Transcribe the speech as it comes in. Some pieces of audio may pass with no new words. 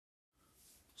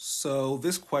So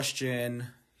this question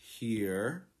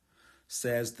here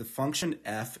says the function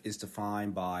f is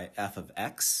defined by f of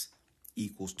x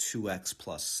equals 2x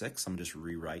plus 6. I'm going to just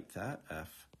rewrite that.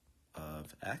 F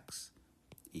of x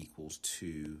equals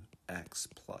 2x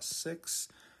plus 6.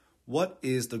 What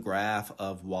is the graph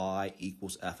of y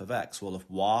equals f of x? Well, if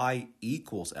y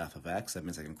equals f of x, that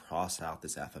means I can cross out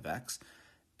this f of x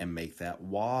and make that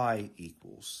y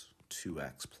equals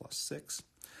 2x plus 6.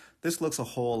 This looks a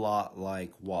whole lot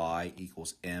like y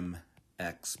equals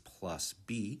mx plus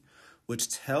b, which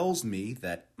tells me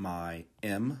that my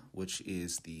m, which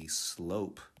is the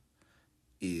slope,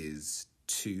 is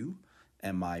 2,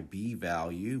 and my b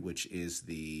value, which is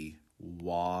the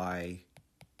y-intercept,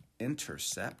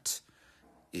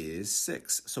 is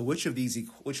 6. So which of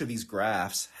these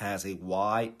graphs has a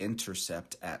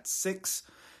y-intercept at 6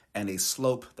 and a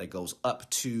slope that goes up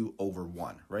 2 over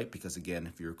 1, right? Because again,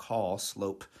 if you recall,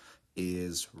 slope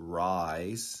is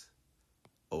rise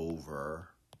over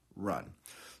run.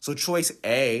 So choice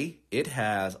A, it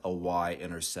has a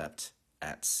y-intercept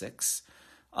at 6,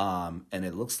 and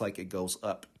it looks like it goes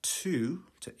up 2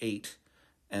 to 8,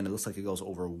 and it looks like it goes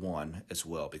over 1 as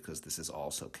well, because this is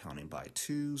also counting by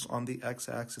 2's on the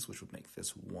x-axis, which would make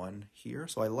this 1 here.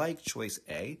 So I like choice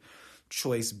A.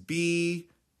 Choice B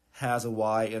has a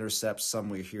y-intercept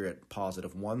somewhere here at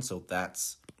positive 1, so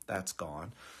that's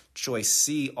gone. Choice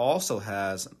C also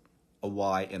has a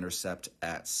y-intercept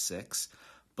at 6,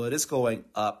 but it's going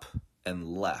up and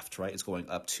left, right? It's going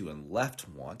up 2 and left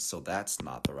once, so that's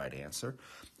not the right answer.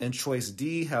 And choice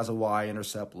D has a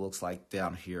y-intercept, looks like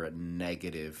down here at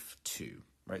negative 2,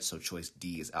 right? So choice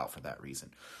D is out for that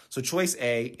reason. So choice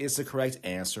A is the correct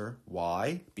answer.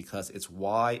 Why? Because its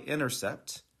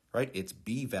y-intercept, right? Its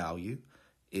b value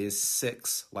is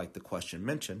 6, like the question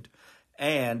mentioned,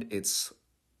 and its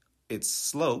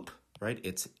slope, right,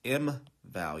 its m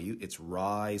value, its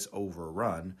rise over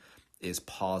run, is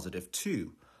positive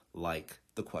 2, like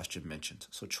the question mentioned.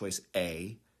 So choice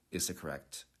A is the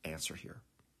correct answer here.